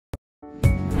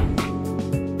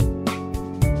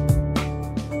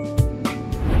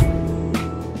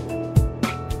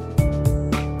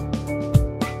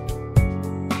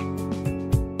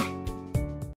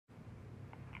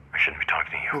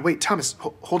wait, Thomas,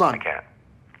 hold on. I can't.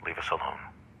 Leave us alone.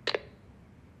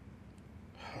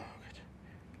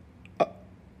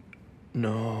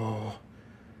 No.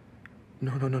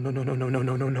 No, God,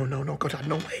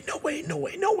 no way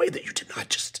that you did not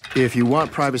just... If you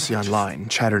want privacy online,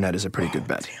 ChatterNet is a pretty good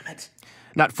bet. Damn it.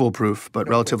 Not foolproof, but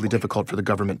relatively difficult for the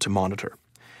government to monitor.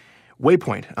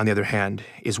 Waypoint, on the other hand,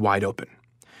 is wide open.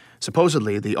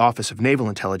 Supposedly, the Office of Naval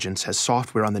Intelligence has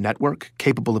software on the network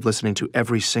capable of listening to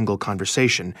every single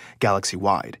conversation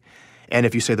galaxy-wide. And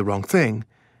if you say the wrong thing,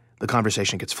 the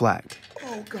conversation gets flagged.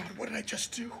 Oh, God, what did I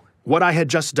just do? What I had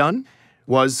just done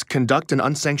was conduct an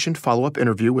unsanctioned follow-up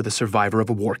interview with a survivor of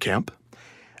a war camp,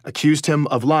 accused him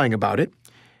of lying about it,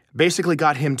 basically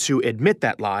got him to admit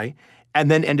that lie, and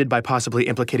then ended by possibly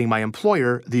implicating my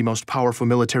employer, the most powerful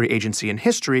military agency in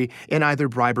history, in either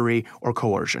bribery or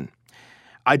coercion.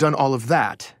 I'd done all of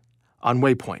that on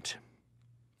Waypoint.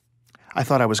 I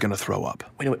thought I was going to throw up.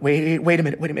 Wait a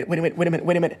minute.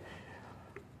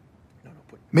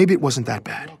 Maybe it wasn't that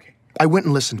bad. I went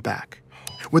and listened back.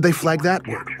 Would they flag that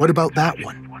word? What about that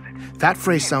one? That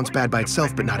phrase sounds bad by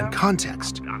itself, but not in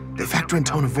context. They factor in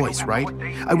tone of voice, right?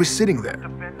 I was sitting there,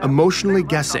 emotionally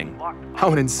guessing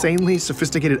how an insanely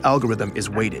sophisticated algorithm is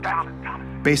weighted.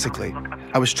 Basically,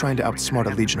 I was trying to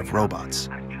outsmart a legion of robots.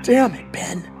 Damn it,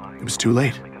 Ben. It was too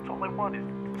late.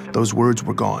 Those words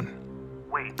were gone.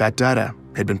 That data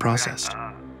had been processed.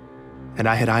 And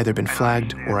I had either been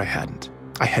flagged or I hadn't.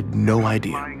 I had no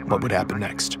idea what would happen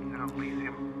next.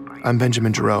 I'm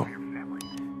Benjamin Giroux,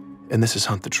 and this is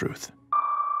Hunt the Truth.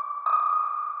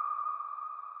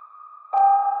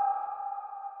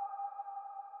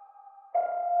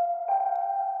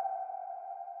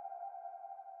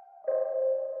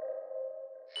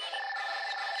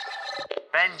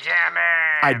 Benjamin!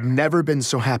 I'd never been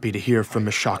so happy to hear from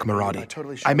Mashak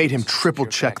Maradi. I made him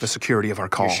triple-check the security of our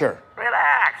call. You sure?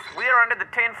 Relax. We are under the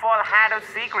tinfoil hat of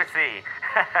secrecy.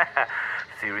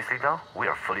 Seriously, though, we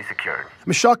are fully secured.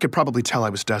 Mashak could probably tell I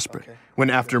was desperate,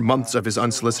 when after months of his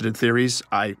unsolicited theories,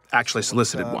 I actually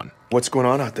solicited one. What's going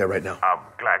on out there right now? I'm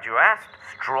glad you asked.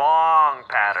 Strong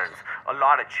patterns. A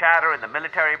lot of chatter in the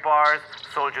military bars,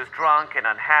 soldiers drunk and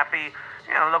unhappy.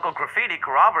 Local graffiti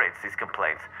corroborates these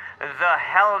complaints. The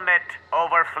helmet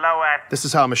overfloweth. This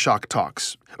is how Mashak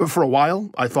talks. For a while,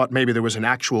 I thought maybe there was an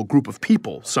actual group of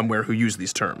people somewhere who use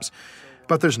these terms.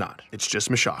 But there's not. It's just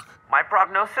Mashak. My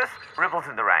prognosis? Ripples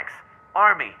in the ranks.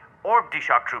 Army, Orb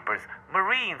D-Shock troopers,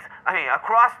 Marines,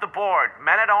 across the board.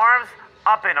 Men at arms,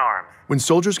 up in arms. When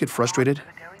soldiers get frustrated,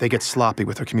 they get sloppy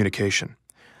with their communication.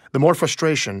 The more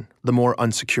frustration, the more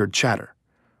unsecured chatter.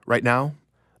 Right now,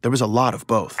 there was a lot of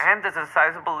both. And there's a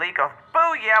sizable leak of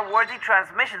booyah-worthy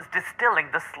transmissions distilling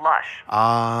the slush.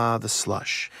 Ah, the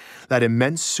slush. That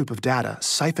immense soup of data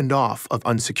siphoned off of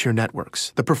unsecure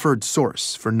networks, the preferred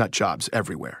source for nut jobs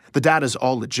everywhere. The data's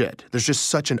all legit. There's just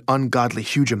such an ungodly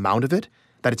huge amount of it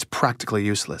that it's practically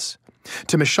useless.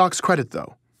 To Mashak's credit,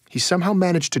 though, he somehow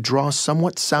managed to draw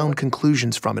somewhat sound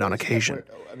conclusions from it on occasion.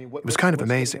 It was kind of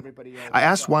amazing. I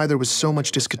asked why there was so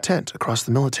much discontent across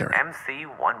the military.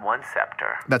 MC-11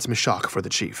 Scepter. That's Mashak for the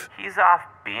chief. He's off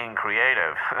being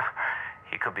creative.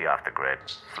 He could be off the grid.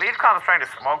 Fleetcom's trying to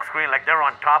smokescreen like they're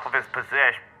on top of his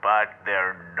position, but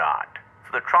they're not.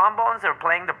 So the trombones are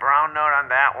playing the brown note on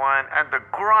that one, and the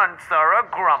grunts are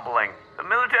a-grumbling. The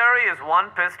military is one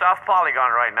pissed-off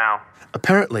polygon right now.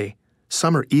 Apparently,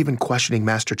 some are even questioning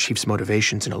Master Chief's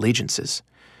motivations and allegiances.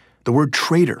 The word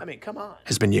traitor come on.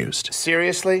 has been used.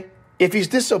 Seriously? If he's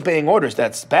disobeying orders,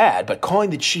 that's bad, but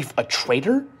calling the chief a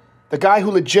traitor? The guy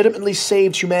who legitimately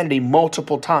saved humanity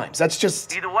multiple times, that's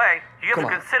just... Either way, you have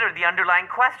to consider the underlying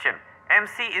question.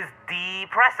 MC is the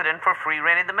precedent for free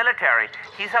reign in the military.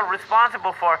 He's held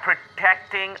responsible for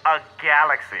protecting a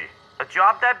galaxy. A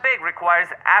job that big requires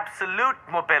absolute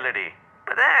mobility.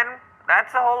 But then,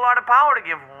 that's a whole lot of power to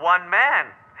give one man.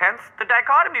 Hence the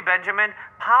dichotomy, Benjamin.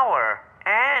 Power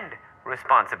and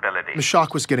responsibility.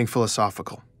 Mashak was getting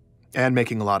philosophical and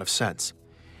making a lot of sense.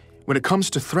 When it comes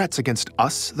to threats against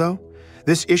us, though,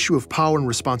 this issue of power and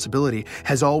responsibility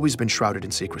has always been shrouded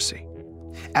in secrecy.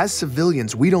 As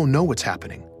civilians, we don't know what's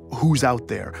happening, who's out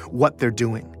there, what they're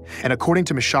doing. And according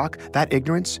to Mashak, that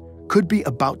ignorance could be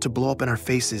about to blow up in our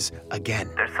faces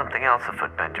again. There's something else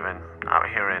afoot, Benjamin. Out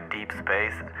here in deep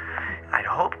space. I'd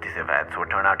hoped these events would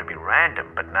turn out to be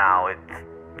random, but now it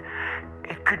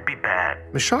could be bad.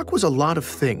 Mashak was a lot of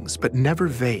things, but never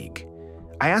vague.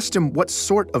 I asked him what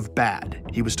sort of bad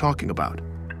he was talking about.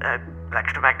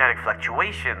 Electromagnetic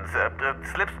fluctuations,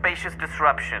 slip spacious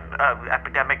disruption,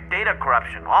 epidemic data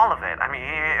corruption, all of it.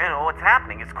 What's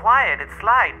happening? It's quiet, it's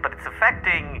slight, but it's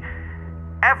affecting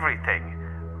everything.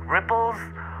 Ripples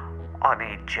on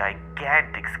a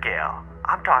gigantic scale.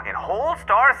 I'm talking whole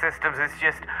star systems. It's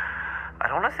just, I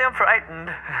don't want to say I'm frightened.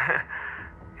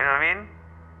 You know what I mean?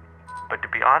 But to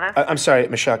be honest... I'm sorry,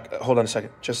 Mashak. Hold on a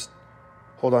second. Just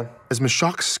hold on. As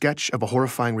Mashak's sketch of a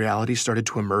horrifying reality started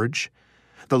to emerge,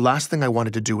 the last thing I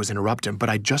wanted to do was interrupt him, but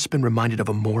I'd just been reminded of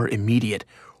a more immediate,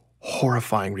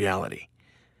 horrifying reality.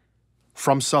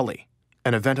 From Sully,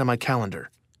 an event on my calendar,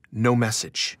 no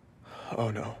message. Oh,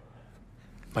 no.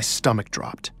 My stomach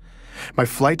dropped. My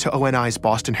flight to ONI's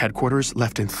Boston headquarters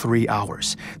left in 3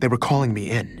 hours. They were calling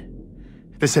me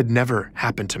in. This had never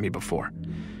happened to me before.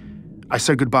 I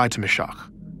said goodbye to Mashak.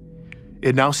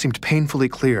 It now seemed painfully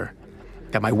clear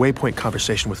that my waypoint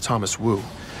conversation with Thomas Wu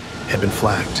had been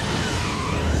flagged.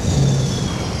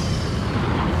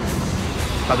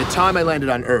 By the time I landed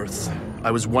on Earth,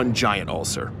 I was one giant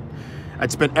ulcer.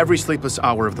 I'd spent every sleepless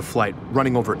hour of the flight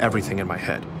running over everything in my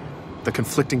head. The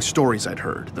conflicting stories I'd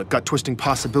heard, the gut-twisting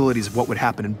possibilities of what would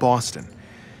happen in Boston.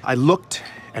 I looked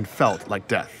and felt like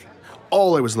death.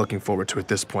 All I was looking forward to at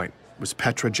this point was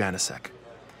Petra Janicek.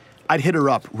 I'd hit her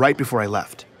up right before I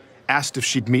left, asked if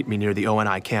she'd meet me near the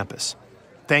ONI campus.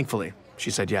 Thankfully,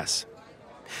 she said yes.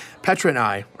 Petra and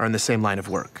I are in the same line of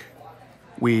work.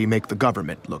 We make the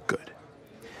government look good.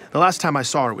 The last time I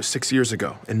saw her was 6 years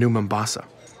ago in New Mombasa.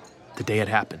 The day it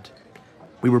happened.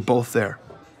 We were both there.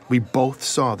 We both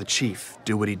saw the chief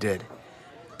do what he did.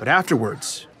 But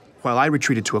afterwards, while I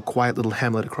retreated to a quiet little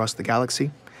hamlet across the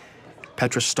galaxy,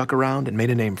 Petra stuck around and made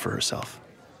a name for herself.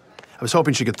 I was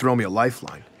hoping she could throw me a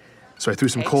lifeline, so I threw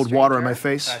some cold water on my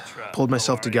face, pulled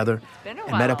myself together, and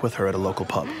met up with her at a local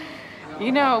pub.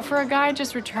 You know, for a guy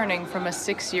just returning from a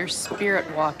 6-year spirit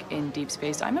walk in deep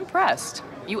space, I'm impressed.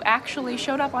 You actually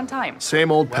showed up on time.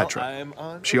 Same old Petra.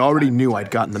 She already knew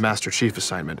I'd gotten the Master Chief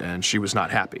assignment, and she was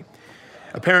not happy.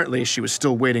 Apparently, she was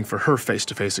still waiting for her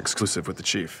face-to-face exclusive with the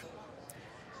chief.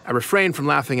 I refrained from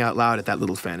laughing out loud at that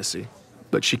little fantasy,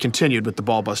 but she continued with the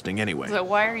ball-busting anyway. So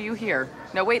why are you here?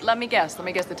 No, wait, let me guess. Let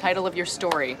me guess the title of your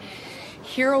story.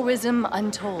 Heroism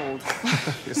Untold.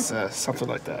 It's something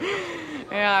like that.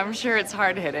 Yeah, I'm sure it's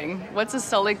hard-hitting. What's a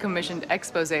Sully-commissioned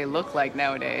expose look like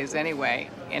nowadays, anyway?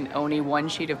 And only one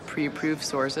sheet of pre-approved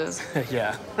sources?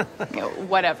 Yeah. You know,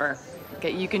 whatever.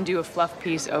 Okay, you can do a fluff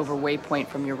piece over Waypoint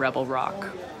from your Rebel Rock.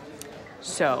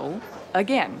 So,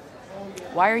 again,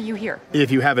 why are you here?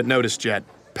 If you haven't noticed yet,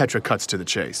 Petra cuts to the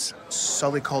chase.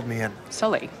 Sully called me in.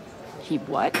 Sully? He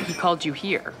what? He called you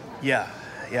here. Yeah,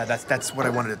 that's what I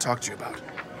wanted to talk to you about.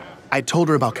 I told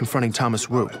her about confronting Thomas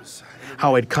Wu,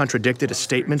 how I'd contradicted a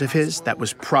statement of his that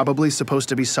was probably supposed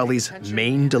to be Sully's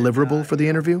main deliverable for the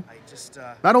interview.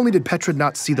 Not only did Petra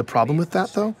not see the problem with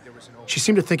that, though, she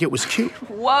seemed to think it was cute.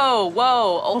 Whoa,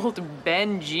 old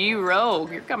Ben G.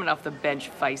 Rogue. You're coming off the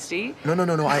bench feisty. No,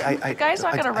 The guy's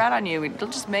not gonna rat on you. It'll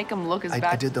just make him look as bad.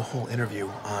 I did the whole interview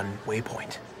on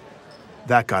Waypoint.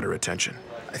 That got her attention.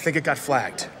 I think it got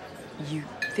flagged. You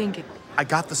think it... I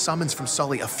got the summons from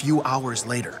Sully a few hours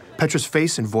later. Petra's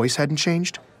face and voice hadn't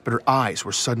changed, but her eyes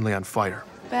were suddenly on fire.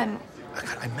 Ben...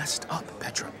 I messed up,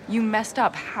 Petra. You messed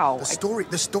up? How? The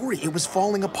story, it was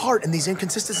falling apart, and these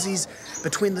inconsistencies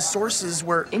between the sources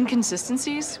were...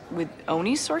 Inconsistencies? With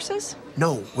Oni's sources?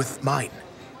 No, with mine.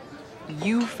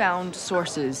 You found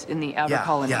sources in the outer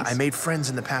colonies? Yeah, I made friends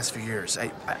in the past few years.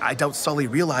 I doubt Sully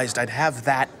realized I'd have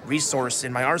that resource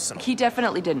in my arsenal. He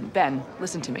definitely didn't. Ben,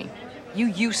 listen to me. You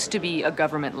used to be a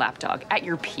government lapdog, at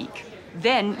your peak.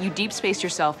 Then you deep spaced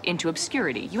yourself into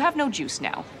obscurity. You have no juice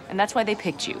now, and that's why they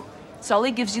picked you.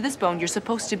 Sully gives you this bone, you're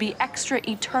supposed to be extra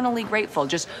eternally grateful.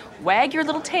 Just wag your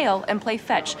little tail and play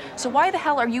fetch. So why the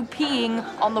hell are you peeing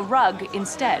on the rug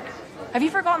instead? Have you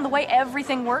forgotten the way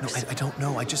everything works? No, I don't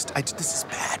know. This is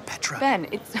bad, Petra. Ben,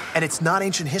 it's... And it's not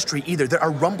ancient history either. There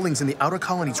are rumblings in the outer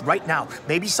colonies right now.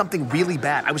 Maybe something really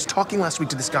bad. I was talking last week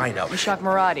to this guy I know. Mashak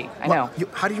Maradi, I know.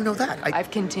 How do you know that?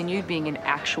 I've continued being an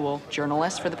actual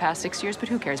journalist for the past 6 years, but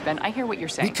who cares, Ben? I hear what you're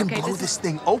saying. We can blow this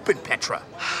thing open, Petra.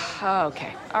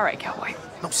 Okay. All right, cowboy.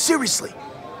 No, seriously.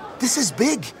 This is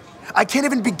big. I can't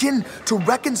even begin to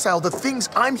reconcile the things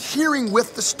I'm hearing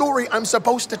with the story I'm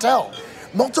supposed to tell.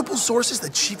 Multiple sources, the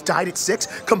chief died at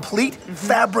 6, complete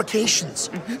fabrications,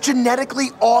 genetically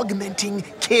augmenting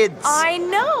kids. I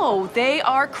know, they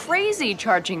are crazy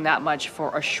charging that much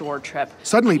for a shore trip.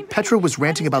 Suddenly, Petra was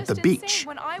ranting about the beach,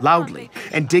 loudly,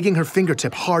 and digging her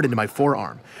fingertip hard into my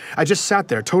forearm. I just sat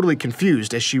there, totally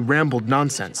confused as she rambled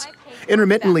nonsense,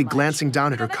 intermittently glancing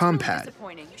down at her compad.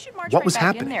 What was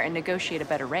happening? There and negotiate a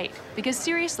better rate. Because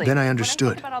seriously, then I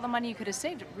understood, about all the money you could have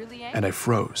saved, it really and I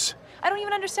froze. I don't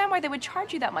even understand why they would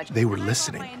charge you that much. They were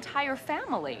listening. My entire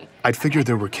family. I'd figured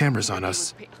there were cameras on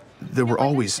us. There were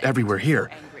always everywhere here.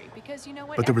 Because you know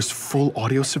what? But there was full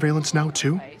audio surveillance now,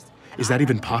 too? Is that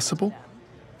even possible?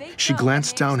 She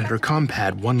glanced down at her comm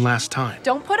pad one last time.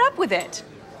 Don't put up with it.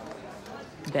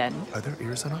 Ben. Are there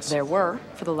ears on us? There were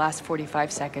for the last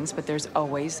 45 seconds, but there's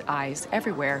always eyes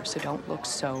everywhere, so don't look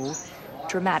so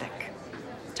dramatic.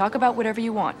 Talk about whatever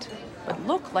you want, but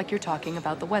look like you're talking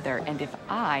about the weather. And if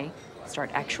I start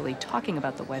actually talking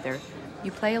about the weather,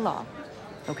 you play along,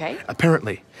 okay?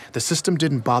 Apparently, the system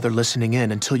didn't bother listening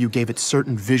in until you gave it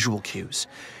certain visual cues.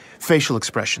 Facial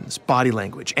expressions, body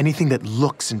language, anything that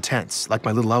looks intense, like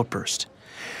my little outburst.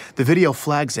 The video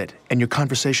flags it, and your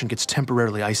conversation gets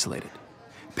temporarily isolated.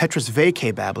 Petra's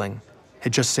vacay babbling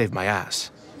had just saved my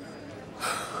ass.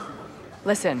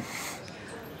 Listen,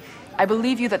 I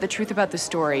believe you that the truth about the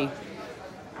story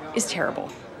is terrible.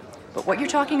 But what you're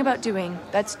talking about doing,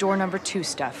 that's door number 2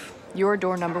 stuff. You're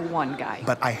door number 1 guy.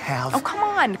 But I have... Oh, come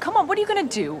on, what are you gonna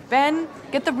do? Ben,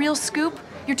 get the real scoop?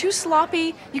 You're too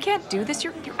sloppy. You can't do this.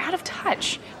 You're out of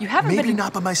touch. You haven't been... Maybe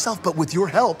not by myself, but with your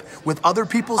help, with other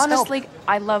people's help. Honestly,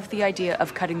 I love the idea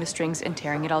of cutting the strings and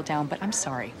tearing it all down, but I'm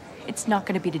sorry. It's not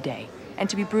gonna be today. And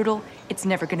to be brutal, it's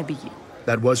never gonna be you.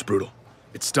 That was brutal.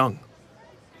 It stung.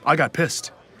 I got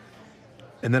pissed.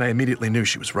 And then I immediately knew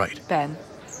she was right. Ben,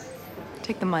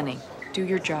 take the money. Do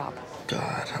your job.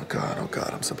 God, oh God, oh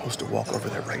God, I'm supposed to walk over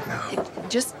there right now.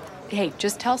 Just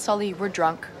tell Sully you were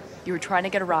drunk. You were trying to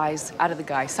get a rise out of the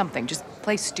guy, something. Just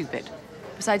play stupid.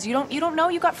 Besides, you don't know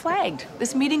you got flagged.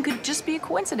 This meeting could just be a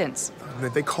coincidence.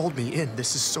 They called me in.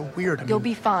 This is so weird. You'll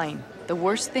be fine. The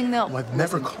worst thing they'll... Well, I've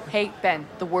never called... Hey, Ben,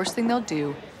 the worst thing they'll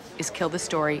do is kill the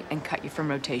story and cut you from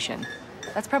rotation.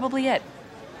 That's probably it.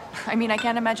 I mean, I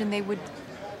can't imagine they would...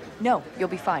 No, you'll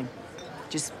be fine.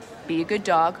 Just be a good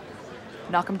dog.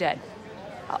 Knock him dead.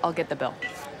 I'll get the bill.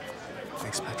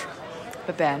 Thanks, Petra.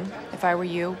 But Ben, if I were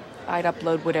you, I'd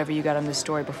upload whatever you got on this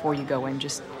story before you go in.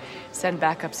 Just send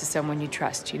backups to someone you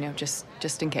trust,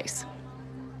 just in case.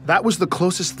 That was the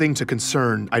closest thing to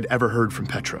concern I'd ever heard from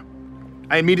Petra.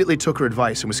 I immediately took her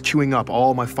advice and was queuing up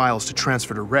all my files to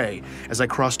transfer to Ray as I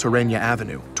crossed Torrenia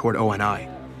Avenue toward ONI.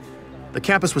 The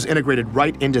campus was integrated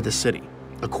right into the city.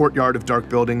 A courtyard of dark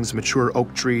buildings, mature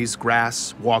oak trees,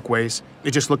 grass, walkways.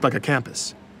 It just looked like a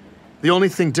campus. The only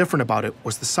thing different about it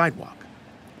was the sidewalk.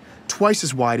 Twice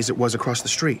as wide as it was across the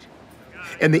street.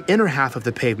 And the inner half of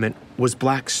the pavement was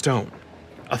black stone,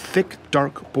 a thick,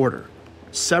 dark border,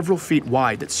 several feet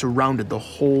wide that surrounded the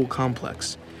whole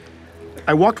complex.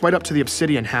 I walked right up to the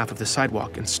obsidian half of the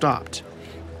sidewalk and stopped.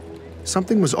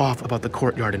 Something was off about the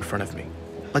courtyard in front of me,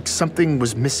 like something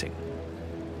was missing.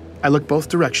 I looked both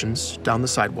directions down the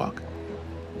sidewalk.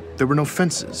 There were no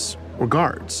fences or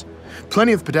guards.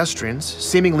 Plenty of pedestrians,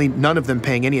 seemingly none of them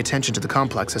paying any attention to the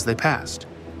complex as they passed.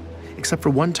 Except for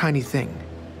one tiny thing.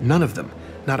 None of them,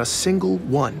 not a single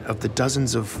one of the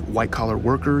dozens of white-collar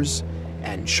workers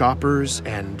and shoppers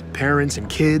and parents and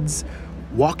kids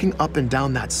walking up and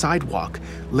down that sidewalk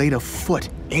laid a foot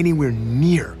anywhere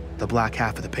near the black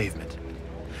half of the pavement.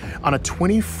 On a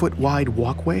 20-foot wide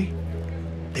walkway,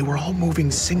 they were all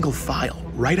moving single file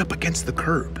right up against the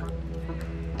curb.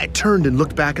 I turned and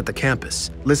looked back at the campus,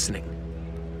 listening.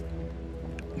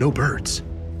 No birds.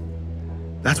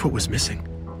 That's what was missing.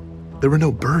 There were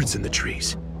no birds in the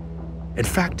trees. In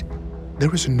fact, there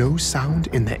was no sound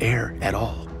in the air at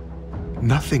all.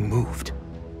 Nothing moved.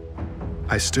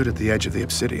 I stood at the edge of the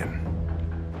obsidian.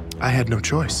 I had no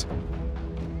choice.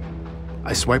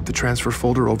 I swiped the transfer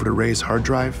folder over to Ray's hard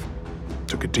drive,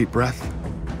 took a deep breath,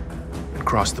 and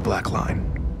crossed the black line.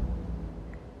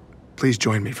 Please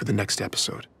join me for the next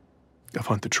episode of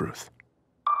Hunt the Truth.